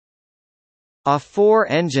A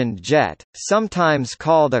four-engined jet, sometimes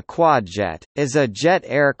called a quadjet, is a jet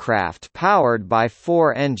aircraft powered by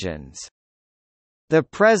four engines. The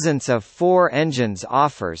presence of four engines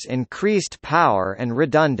offers increased power and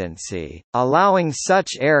redundancy, allowing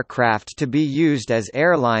such aircraft to be used as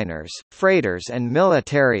airliners, freighters and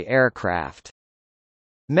military aircraft.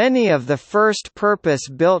 Many of the first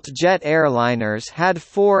purpose-built jet airliners had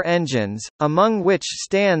four engines, among which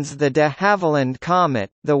stands the de Havilland Comet,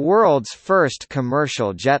 the world's first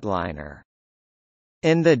commercial jetliner.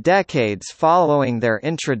 In the decades following their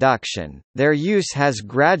introduction, their use has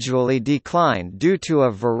gradually declined due to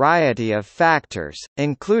a variety of factors,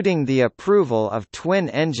 including the approval of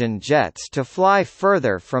twin-engine jets to fly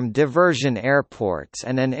further from diversion airports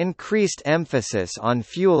and an increased emphasis on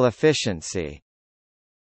fuel efficiency.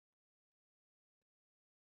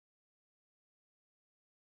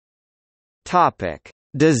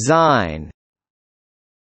 Design.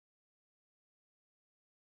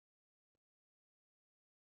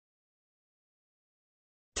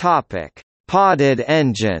 Podded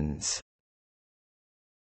engines.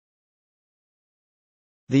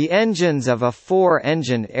 The engines of a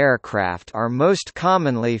four-engined aircraft are most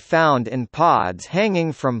commonly found in pods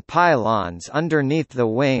hanging from pylons underneath the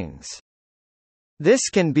wings. This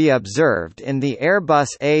can be observed in the Airbus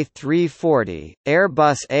A340,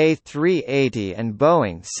 Airbus A380 and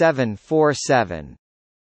Boeing 747.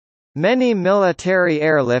 Many military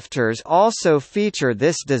airlifters also feature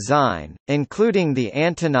this design, including the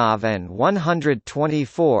Antonov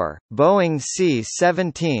An-124, Boeing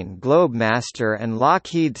C-17 Globemaster and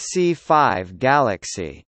Lockheed C-5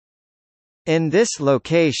 Galaxy. In this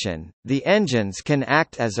location, the engines can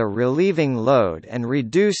act as a relieving load and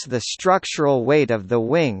reduce the structural weight of the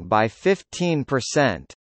wing by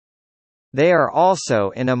 15%. They are also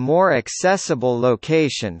in a more accessible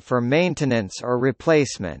location for maintenance or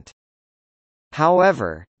replacement.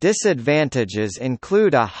 However, disadvantages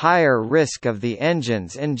include a higher risk of the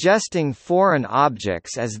engines ingesting foreign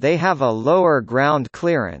objects as they have a lower ground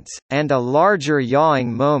clearance, and a larger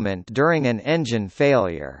yawing moment during an engine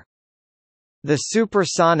failure. The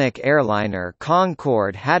supersonic airliner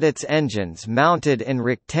Concorde had its engines mounted in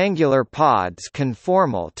rectangular pods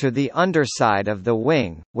conformal to the underside of the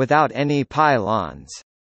wing, without any pylons.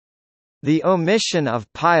 The omission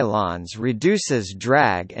of pylons reduces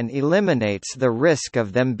drag and eliminates the risk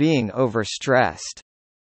of them being overstressed.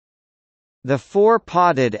 The four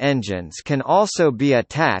podded engines can also be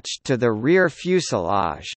attached to the rear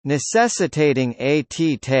fuselage, necessitating a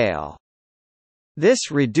T-tail.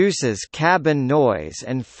 This reduces cabin noise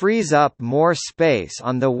and frees up more space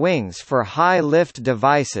on the wings for high-lift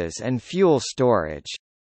devices and fuel storage.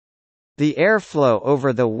 The airflow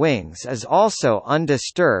over the wings is also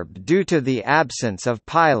undisturbed due to the absence of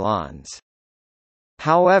pylons.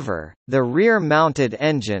 However, the rear-mounted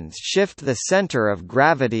engines shift the center of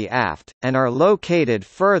gravity aft, and are located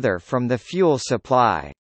further from the fuel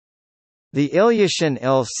supply. The Ilyushin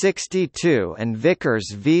Il-62 and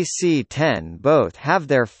Vickers VC-10 both have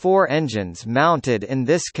their four engines mounted in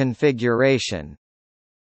this configuration.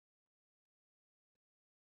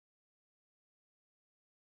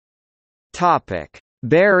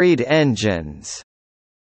 Buried engines.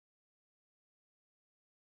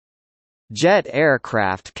 Jet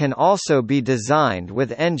aircraft can also be designed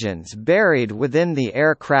with engines buried within the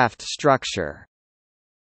aircraft structure.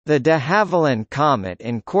 The de Havilland Comet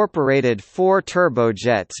incorporated four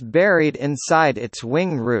turbojets buried inside its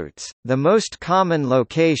wing roots, the most common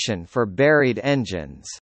location for buried engines.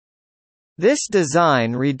 This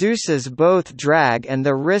design reduces both drag and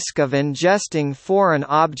the risk of ingesting foreign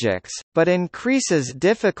objects, but increases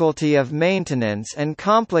difficulty of maintenance and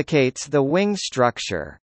complicates the wing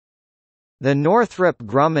structure. The Northrop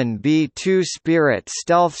Grumman B-2 Spirit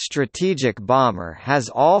stealth strategic bomber has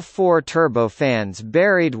all four turbofans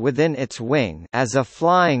buried within its wing. As a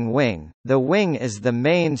flying wing, the wing is the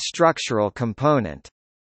main structural component.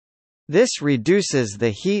 This reduces the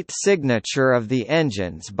heat signature of the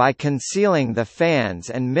engines by concealing the fans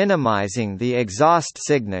and minimizing the exhaust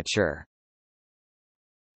signature.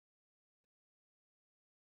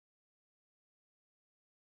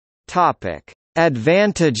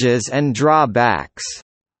 Advantages and drawbacks.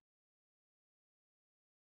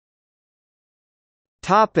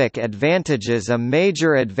 Advantages. A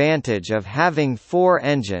major advantage of having four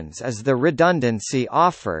engines is the redundancy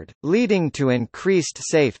offered, leading to increased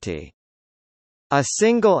safety. A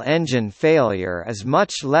single engine failure is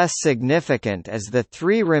much less significant as the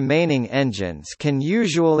three remaining engines can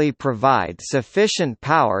usually provide sufficient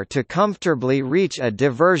power to comfortably reach a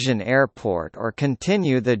diversion airport or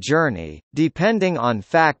continue the journey, depending on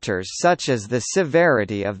factors such as the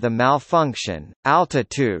severity of the malfunction,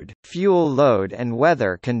 altitude, fuel load and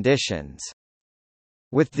weather conditions.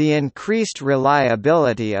 With the increased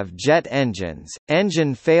reliability of jet engines,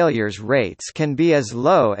 engine failures rates can be as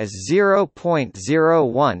low as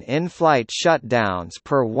 0.01 in-flight shutdowns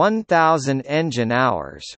per 1,000 engine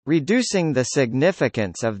hours, reducing the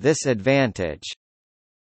significance of this advantage.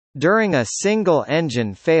 During a single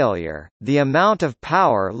engine failure, the amount of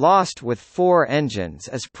power lost with 4 engines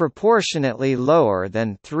is proportionately lower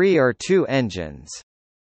than 3 or 2 engines.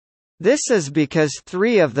 This is because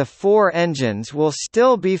 3 of the 4 engines will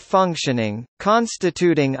still be functioning,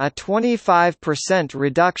 constituting a 25%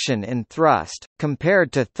 reduction in thrust,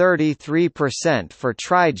 compared to 33% for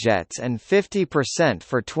trijets and 50%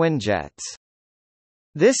 for twinjets.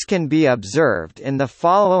 This can be observed in the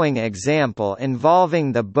following example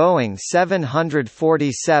involving the Boeing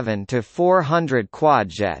 747-400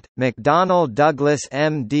 Quadjet, McDonnell Douglas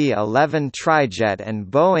MD-11 Trijet and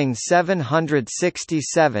Boeing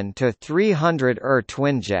 767-300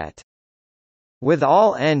 twinjet. With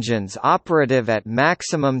all engines operative at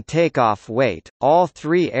maximum takeoff weight, all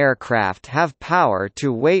 3 aircraft have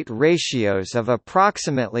power-to-weight ratios of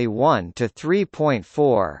approximately 1 to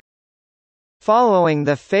 3.4. Following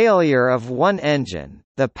the failure of one engine,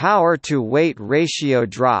 the power-to-weight ratio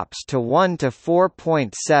drops to 1 to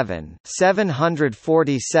 4.7,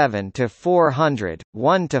 747-400,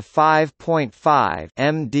 1 to 5.5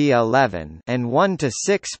 MD-11, and 1 to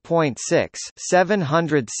 6.6,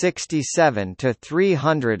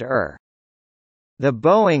 767-300 The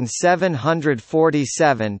Boeing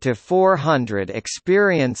 747-400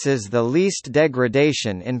 experiences the least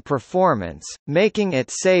degradation in performance, making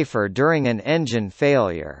it safer during an engine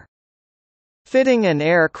failure. Fitting an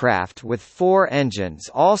aircraft with 4 engines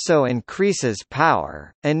also increases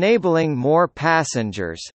power, enabling more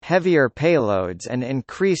passengers, heavier payloads and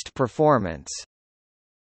increased performance.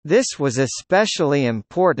 This was especially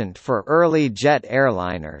important for early jet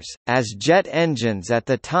airliners, as jet engines at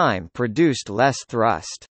the time produced less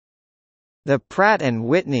thrust. The Pratt &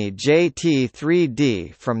 Whitney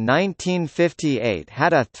JT3D from 1958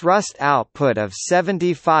 had a thrust output of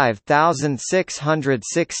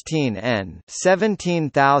 75,616 N,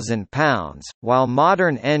 17,000 pounds, while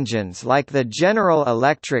modern engines like the General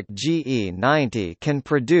Electric GE90 can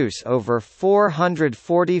produce over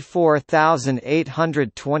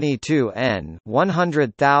 444,822 N,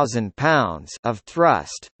 100,000 pounds of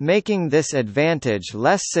thrust, making this advantage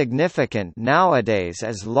less significant nowadays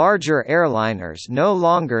as larger airliners no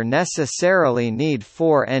longer necessarily need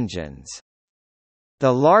 4 engines.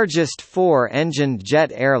 The largest 4-engined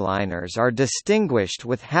jet airliners are distinguished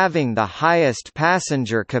with having the highest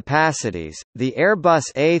passenger capacities. The Airbus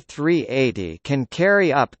A380 can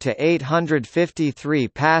carry up to 853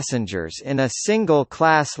 passengers in a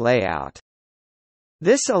single-class layout.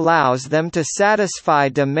 This allows them to satisfy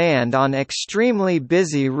demand on extremely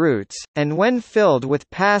busy routes, and when filled with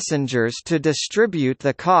passengers to distribute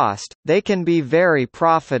the cost, they can be very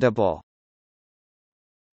profitable.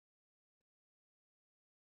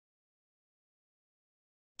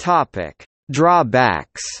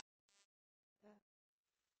 Drawbacks.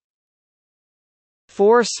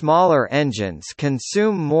 4 smaller engines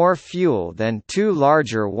consume more fuel than 2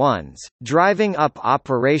 larger ones, driving up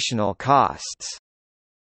operational costs.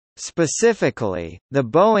 Specifically, the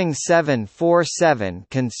Boeing 747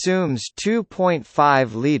 consumes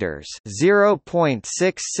 2.5 liters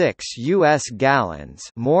 (0.66 US gallons)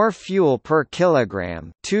 more fuel per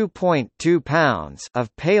kilogram, 2.2 pounds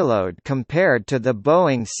of payload compared to the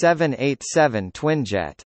Boeing 787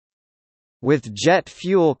 twinjet. With jet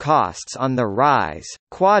fuel costs on the rise,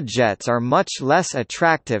 quadjets are much less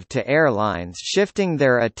attractive to airlines shifting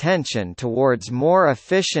their attention towards more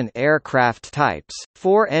efficient aircraft types.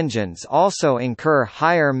 4 engines also incur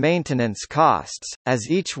higher maintenance costs, as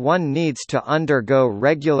each one needs to undergo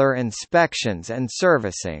regular inspections and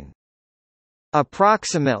servicing.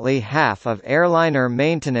 Approximately half of airliner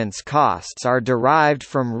maintenance costs are derived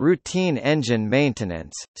from routine engine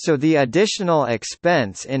maintenance, so the additional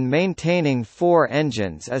expense in maintaining 4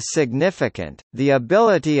 engines is significant. The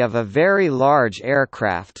ability of a very large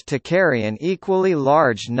aircraft to carry an equally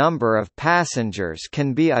large number of passengers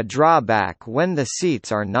can be a drawback when the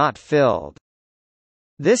seats are not filled.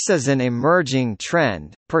 This is an emerging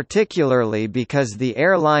trend, particularly because the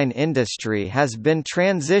airline industry has been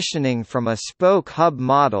transitioning from a spoke hub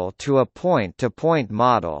model to a point-to-point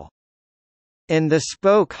model. In the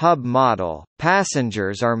spoke hub model,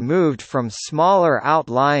 passengers are moved from smaller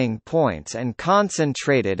outlying points and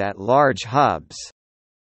concentrated at large hubs.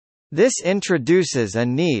 This introduces a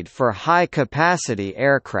need for high-capacity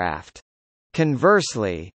aircraft.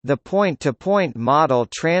 Conversely, the point-to-point model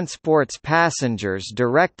transports passengers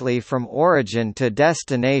directly from origin to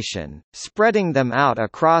destination, spreading them out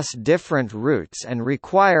across different routes and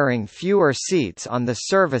requiring fewer seats on the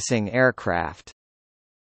servicing aircraft.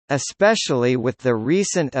 Especially with the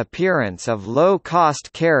recent appearance of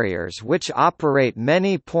low-cost carriers which operate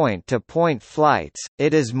many point-to-point flights,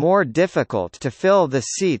 it is more difficult to fill the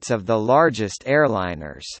seats of the largest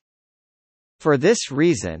airliners. For this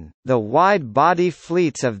reason, the wide-body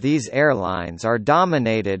fleets of these airlines are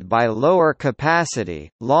dominated by lower-capacity,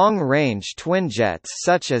 long-range twinjets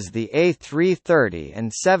such as the A330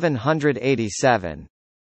 and 787.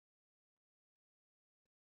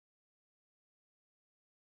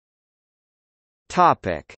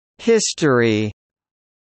 History.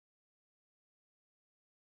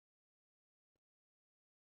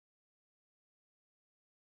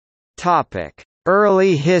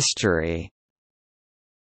 Early history.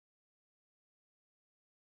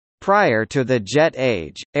 Prior to the jet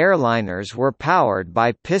age, airliners were powered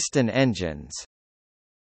by piston engines.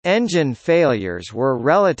 Engine failures were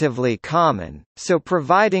relatively common, so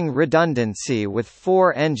providing redundancy with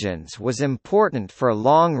 4 engines was important for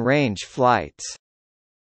long-range flights.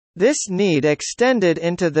 This need extended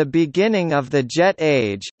into the beginning of the jet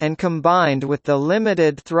age, and combined with the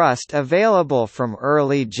limited thrust available from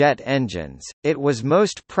early jet engines, it was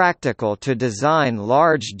most practical to design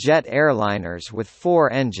large jet airliners with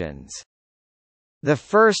 4 engines. The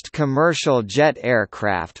first commercial jet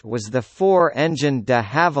aircraft was the 4-engine de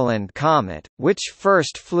Havilland Comet, which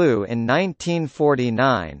first flew in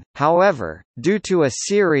 1949. However, due to a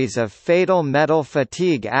series of fatal metal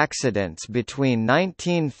fatigue accidents between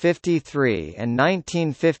 1953 and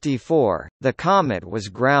 1954, the Comet was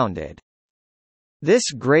grounded.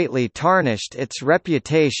 This greatly tarnished its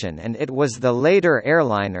reputation, and it was the later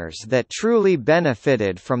airliners that truly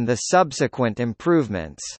benefited from the subsequent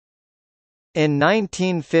improvements. In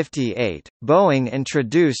 1958, Boeing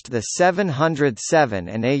introduced the 707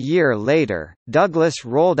 and a year later, Douglas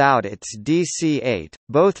rolled out its DC-8,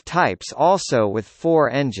 both types also with 4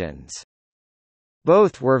 engines.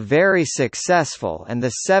 Both were very successful, and the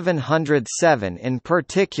 707 in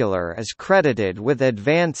particular is credited with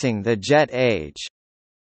advancing the jet age.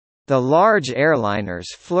 The large airliners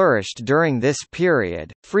flourished during this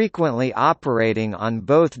period, frequently operating on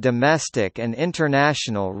both domestic and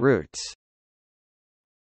international routes.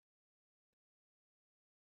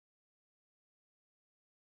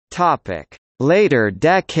 Later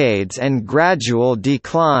decades and gradual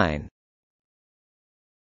decline.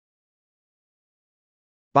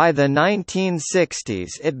 By the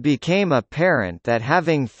 1960s it became apparent that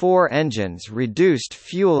having 4 engines reduced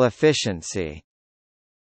fuel efficiency.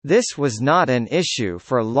 This was not an issue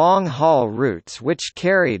for long-haul routes which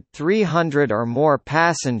carried 300 or more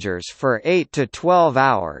passengers for 8 to 12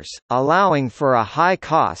 hours, allowing for a high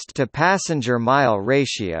cost-to-passenger-mile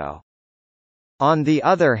ratio. On the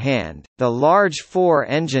other hand, the large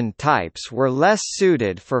 4-engine types were less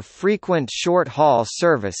suited for frequent short-haul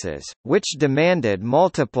services, which demanded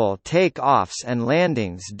multiple take-offs and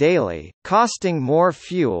landings daily, costing more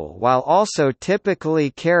fuel while also typically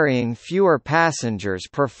carrying fewer passengers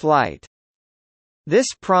per flight. This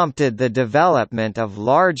prompted the development of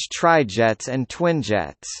large trijets and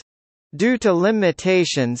twinjets. Due to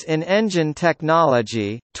limitations in engine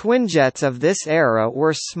technology, twinjets of this era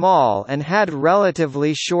were small and had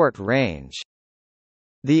relatively short range.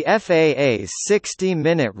 The FAA's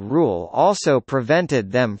 60-minute rule also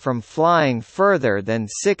prevented them from flying further than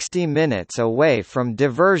 60 minutes away from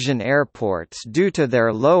diversion airports due to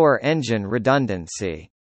their lower engine redundancy.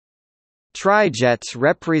 Trijets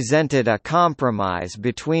represented a compromise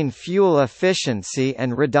between fuel efficiency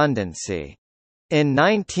and redundancy. In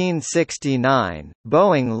 1969,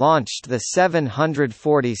 Boeing launched the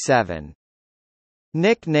 747.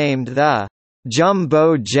 Nicknamed the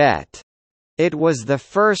 «Jumbo Jet», it was the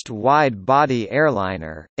first wide-body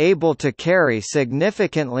airliner, able to carry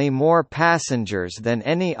significantly more passengers than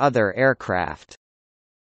any other aircraft.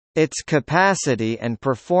 Its capacity and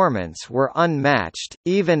performance were unmatched,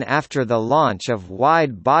 even after the launch of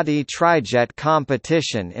wide-body trijet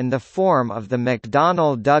competition in the form of the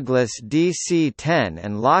McDonnell Douglas DC-10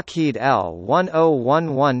 and Lockheed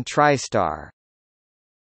L-1011 TriStar.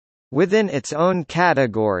 Within its own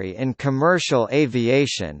category in commercial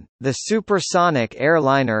aviation, the supersonic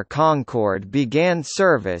airliner Concorde began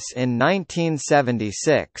service in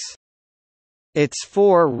 1976. Its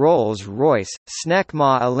four Rolls-Royce,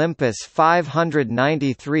 Snecma Olympus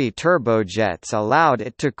 593 turbojets allowed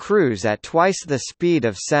it to cruise at twice the speed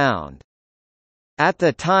of sound. At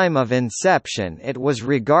the time of inception it was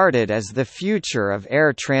regarded as the future of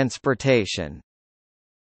air transportation.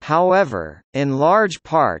 However, in large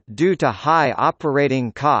part due to high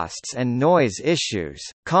operating costs and noise issues,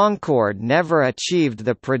 Concorde never achieved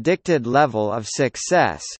the predicted level of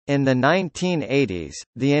success. In the 1980s,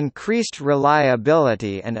 the increased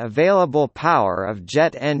reliability and available power of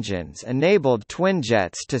jet engines enabled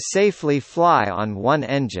twinjets to safely fly on one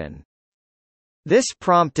engine. This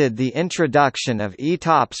prompted the introduction of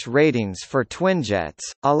ETOPS ratings for twinjets,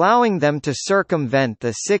 allowing them to circumvent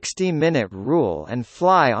the 60-minute rule and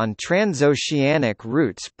fly on transoceanic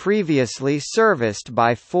routes previously serviced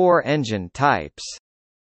by four engine types.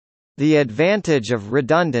 The advantage of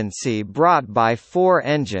redundancy brought by four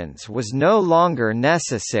engines was no longer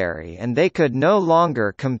necessary, and they could no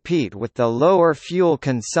longer compete with the lower fuel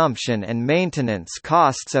consumption and maintenance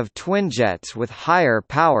costs of twinjets with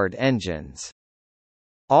higher-powered engines.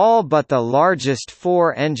 All but the largest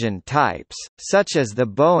four-engine types, such as the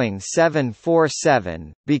Boeing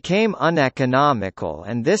 747, became uneconomical,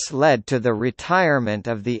 and this led to the retirement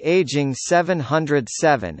of the aging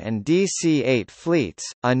 707 and DC-8 fleets.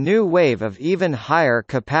 A new wave of even higher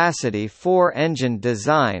capacity four-engine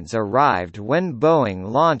designs arrived when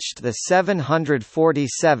Boeing launched the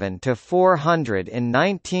 747-400 in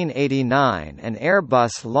 1989 and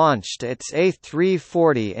Airbus launched its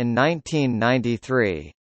A340 in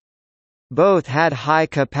 1993. Both had high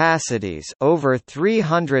capacities, over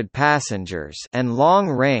 300 passengers, and long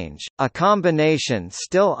range, a combination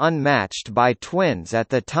still unmatched by twins at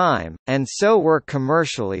the time, and so were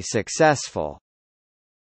commercially successful.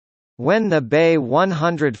 When the BAe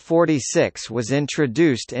 146 was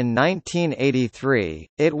introduced in 1983,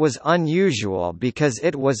 it was unusual because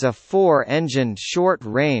it was a four-engined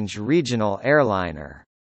short-range regional airliner.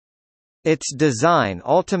 Its design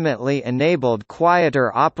ultimately enabled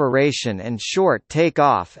quieter operation and short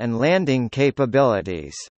takeoff and landing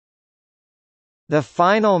capabilities. The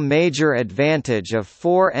final major advantage of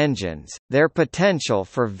four engines, their potential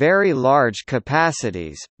for very large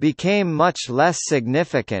capacities, became much less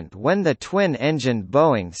significant when the twin-engined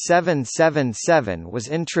Boeing 777 was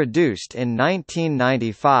introduced in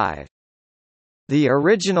 1995. The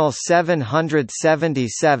original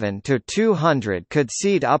 777-200 could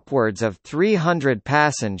seat upwards of 300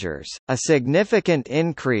 passengers, a significant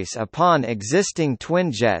increase upon existing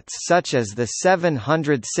twinjets such as the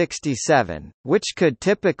 767, which could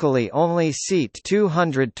typically only seat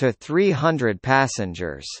 200 to 300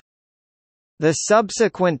 passengers. The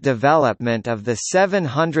subsequent development of the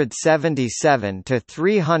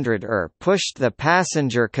 777-300 pushed the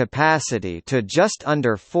passenger capacity to just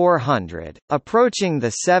under 400, approaching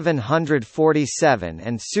the 747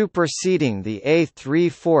 and superseding the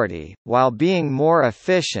A340, while being more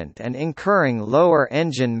efficient and incurring lower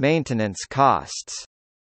engine maintenance costs.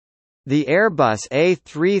 The Airbus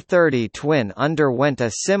A330 twin underwent a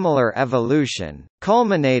similar evolution,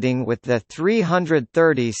 culminating with the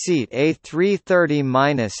 330-seat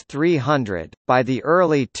A330-300. By the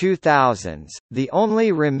early 2000s, the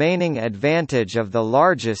only remaining advantage of the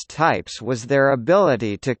largest types was their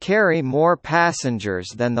ability to carry more passengers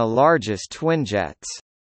than the largest twinjets.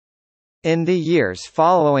 In the years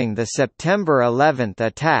following the September 11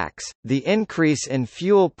 attacks, the increase in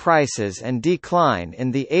fuel prices and decline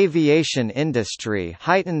in the aviation industry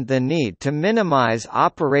heightened the need to minimize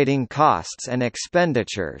operating costs and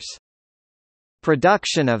expenditures.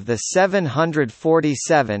 Production of the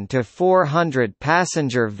 747-400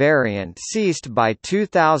 passenger variant ceased by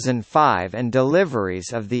 2005 and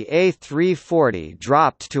deliveries of the A340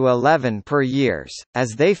 dropped to 11 per year,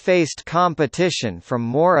 as they faced competition from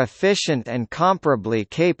more efficient and comparably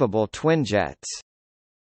capable twinjets.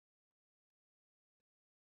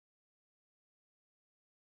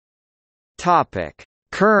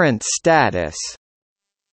 Current status.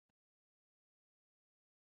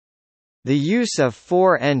 The use of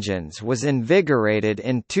four engines was invigorated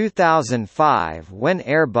in 2005 when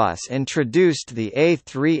Airbus introduced the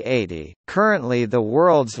A380, currently the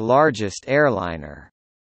world's largest airliner.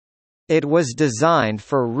 It was designed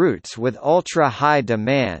for routes with ultra-high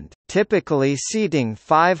demand, typically seating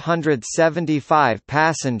 575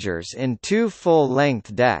 passengers in two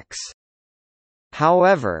full-length decks.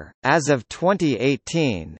 However, as of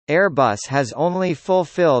 2018, Airbus has only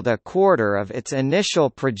fulfilled a quarter of its initial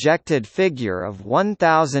projected figure of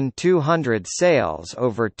 1,200 sales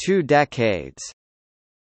over 2 decades.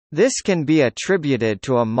 This can be attributed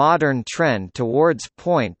to a modern trend towards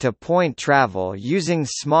point-to-point travel using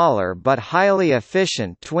smaller but highly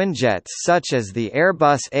efficient twinjets such as the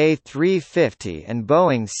Airbus A350 and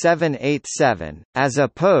Boeing 787, as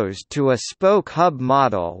opposed to a spoke hub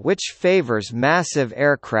model which favors massive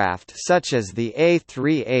aircraft such as the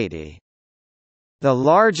A380. The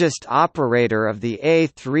largest operator of the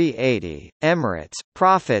A380, Emirates,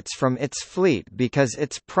 profits from its fleet because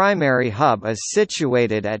its primary hub is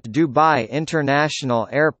situated at Dubai International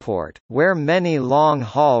Airport, where many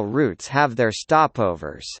long-haul routes have their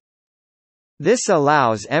stopovers. This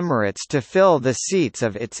allows Emirates to fill the seats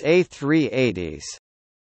of its A380s.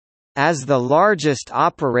 As the largest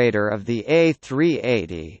operator of the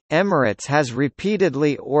A380, Emirates has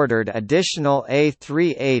repeatedly ordered additional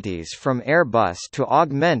A380s from Airbus to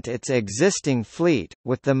augment its existing fleet,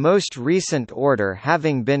 with the most recent order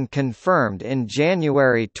having been confirmed in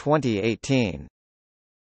January 2018.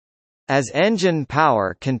 As engine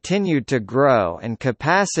power continued to grow and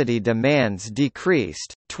capacity demands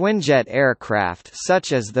decreased, twinjet aircraft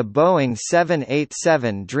such as the Boeing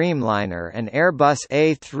 787 Dreamliner and Airbus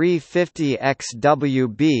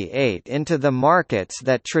A350XWB-8 into the markets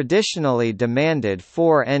that traditionally demanded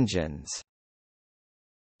 4 engines.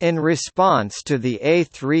 In response to the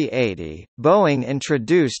A380, Boeing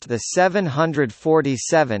introduced the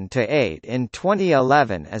 747-8 in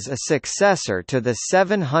 2011 as a successor to the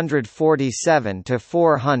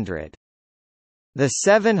 747-400. The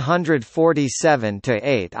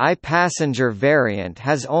 747-8I passenger variant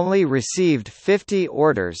has only received 50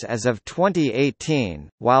 orders as of 2018,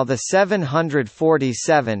 while the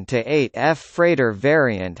 747-8F freighter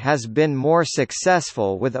variant has been more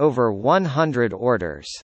successful with over 100 orders.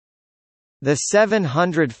 The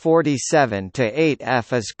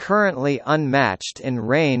 747-8F is currently unmatched in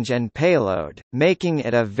range and payload, making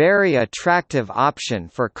it a very attractive option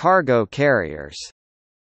for cargo carriers.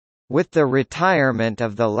 With the retirement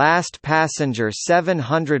of the last passenger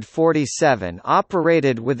 747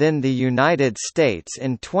 operated within the United States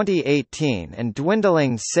in 2018 and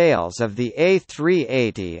dwindling sales of the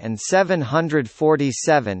A380 and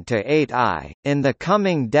 747-8I, in the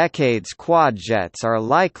coming decades quadjets are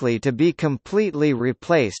likely to be completely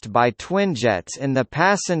replaced by twinjets in the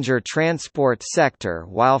passenger transport sector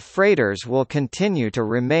while freighters will continue to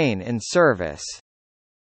remain in service.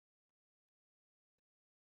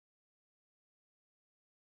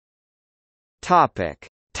 Topic: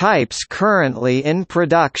 Types currently in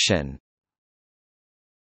production.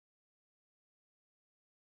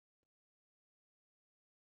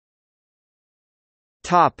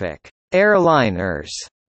 Topic: Airliners.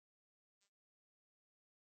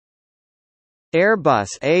 Airbus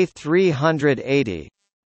A380,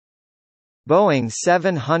 Boeing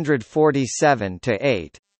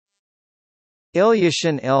 747-8,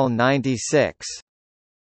 Ilyushin Il-96.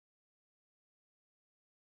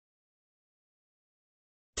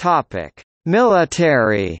 Topic: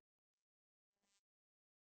 Military.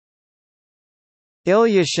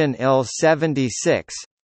 Ilyushin Il-76,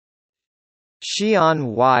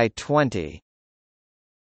 Xi'an Y-20.